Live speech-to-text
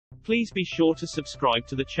Please be sure to subscribe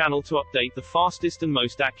to the channel to update the fastest and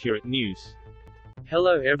most accurate news.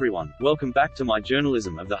 Hello everyone, welcome back to my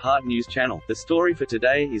Journalism of the Heart news channel. The story for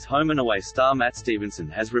today is Home and Away star Mat Stevenson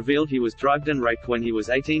has revealed he was drugged and raped when he was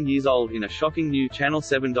 18 years old in a shocking new Channel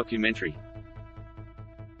 7 documentary.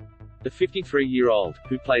 The 53-year-old,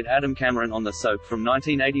 who played Adam Cameron on the soap from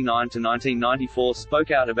 1989 to 1994, spoke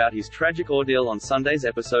out about his tragic ordeal on Sunday's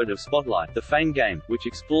episode of Spotlight, The Fame Game, which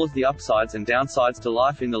explores the upsides and downsides to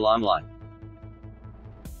life in the limelight.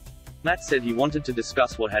 Mat said he wanted to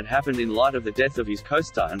discuss what had happened in light of the death of his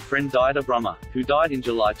co-star and friend Diada Brummer, who died in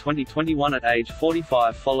July 2021 at age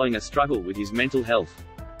 45 following a struggle with his mental health.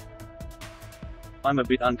 "I'm a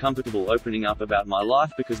bit uncomfortable opening up about my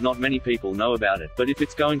life because not many people know about it, but if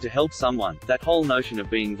it's going to help someone, that whole notion of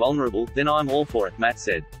being vulnerable, then I'm all for it," Mat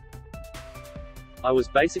said. "I was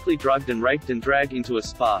basically drugged and raped and dragged into a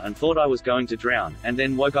spa and thought I was going to drown, and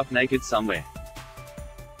then woke up naked somewhere.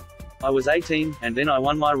 I was 18, and then I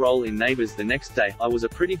won my role in Neighbours the next day. I was a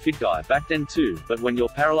pretty fit guy back then too, but when you're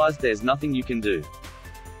paralyzed there's nothing you can do."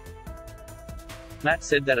 Mat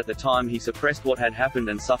said that at the time he suppressed what had happened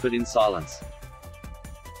and suffered in silence.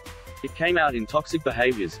 "It came out in toxic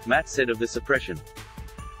behaviors," Mat said of the suppression.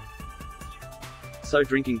 "So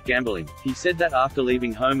drinking, gambling." He said that after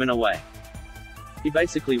leaving Home and Away. "He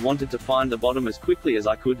basically wanted to find the bottom as quickly as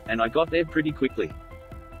I could, and I got there pretty quickly.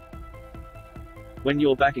 When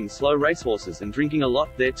you're backing slow racehorses and drinking a lot,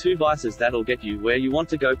 they're two vices that'll get you where you want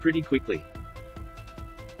to go pretty quickly.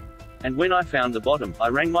 And when I found the bottom, I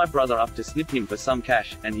rang my brother up to snip him for some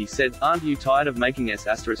cash, and he said, 'Aren't you tired of making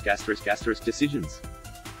decisions?'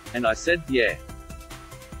 And I said, 'Yeah.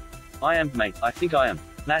 I am, mate, I think I am.'"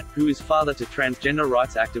 Mat, who is father to transgender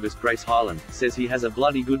rights activist Grace Hyland, says he has a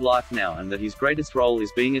bloody good life now and that his greatest role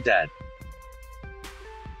is being a dad.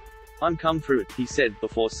 "I'm come through it," he said,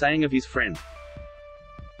 before saying of his friend,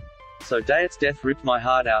 "So Diada's death ripped my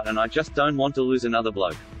heart out and I just don't want to lose another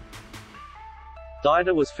bloke."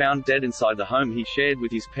 Diada was found dead inside the home he shared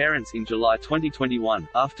with his parents in July 2021,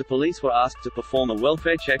 after police were asked to perform a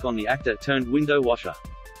welfare check on the actor-turned-window washer.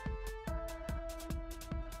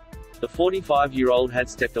 The 45-year-old had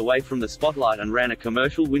stepped away from the spotlight and ran a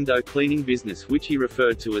commercial window cleaning business which he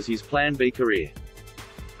referred to as his Plan B career.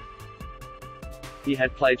 He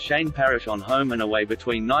had played Shane Parrish on Home and Away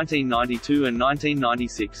between 1992 and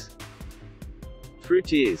 1996. Through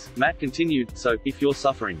tears, Mat continued, "So, if you're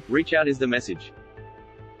suffering, reach out is the message.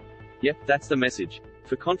 Yep, that's the message.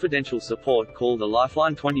 For confidential support call the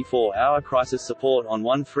Lifeline 24-hour crisis support on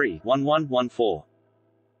 13-1114.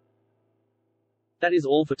 That is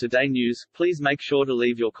all for today news. Please make sure to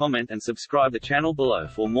leave your comment and subscribe the channel below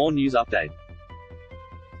for more news update.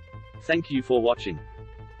 Thank you for watching.